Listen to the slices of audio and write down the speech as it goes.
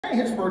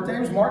birthday. His birthday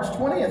was March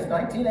 20th,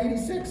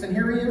 1986, and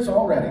here he is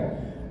already,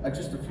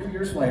 just a few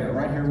years later,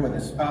 right here with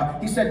us.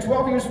 He said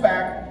 12 years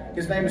back,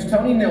 his name is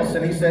Tony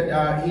Nilsson. He said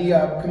he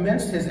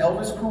commenced his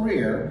Elvis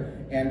career,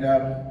 and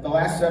the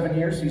last 7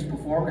 years he's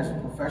performed as a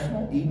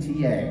professional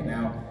ETA.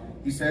 Now,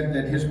 he said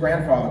that his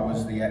grandfather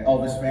was the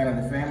Elvis fan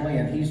in the family,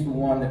 and he's the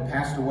one that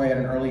passed away at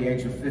an early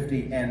age of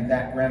 50, and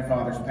that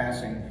grandfather's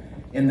passing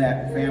in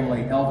that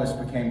family, Elvis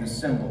became the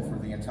symbol for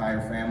the entire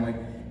family.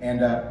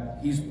 And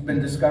he's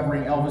been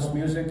discovering Elvis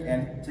music,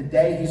 and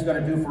today he's going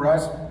to do for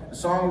us a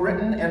song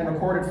written and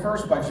recorded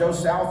first by Joe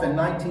South in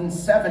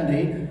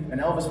 1970,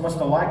 and Elvis must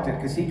have liked it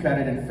because he cut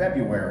it in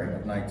February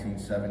of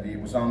 1970.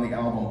 It was on the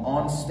album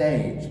On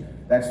Stage.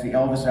 That's the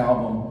Elvis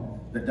album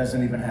that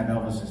doesn't even have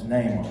Elvis's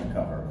name on the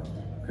cover,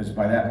 because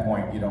by that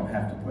point you don't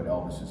have to put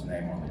Elvis's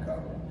name on the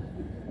cover.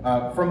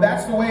 From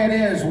That's the Way It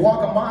Is,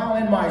 Walk a Mile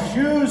in My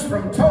Shoes,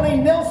 from Tony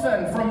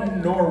Nilsson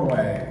from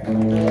Norway.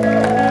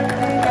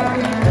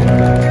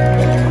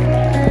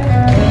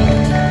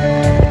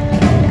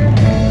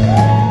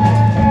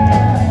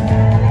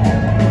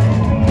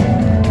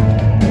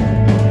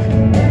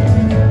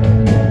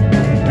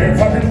 If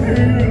I can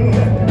feel,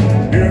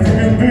 if you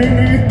can be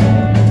me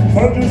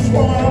for just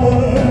 1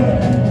 hour,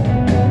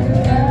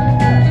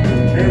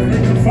 if we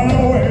can find a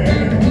way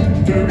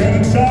to get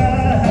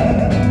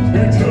inside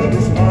each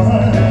other's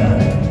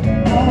mind,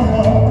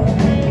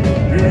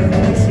 if I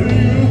can see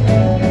you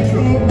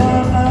through my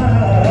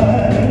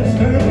eyes,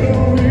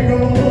 there we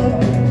go.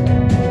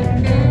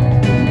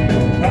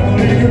 I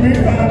believe in me,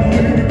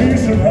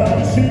 surprised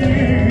to see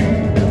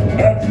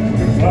that you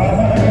can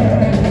fly.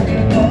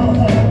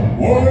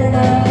 What am I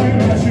in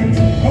my shoes?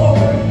 What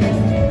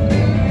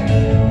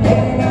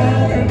am I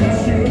in my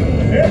shoes?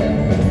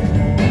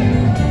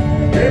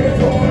 Every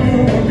time you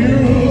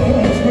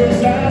abuse,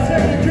 cause I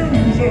said you,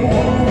 so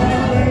what am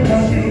I in my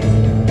shoes?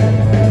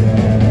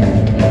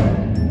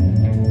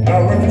 I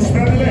went to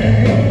Saturday,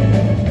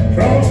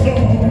 from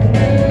stone,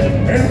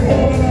 and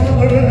for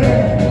another,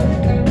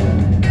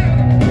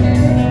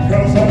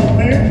 cause I don't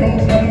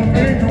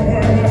think of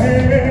where the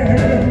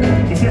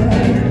head to say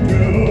what you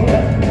do.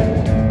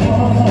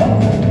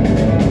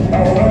 I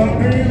wanna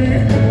be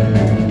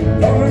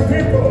loving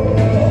people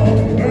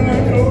when I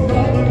go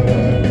brother.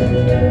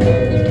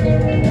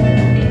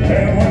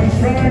 And when it's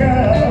trying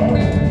out,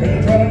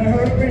 it's trying to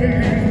hurt me,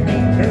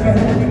 it's a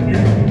hurting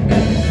you.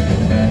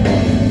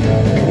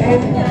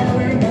 Walk a mile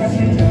in my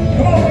shoes,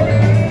 come on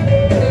baby.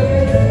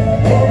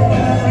 Walk a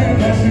mile in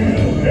my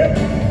shoes, yeah.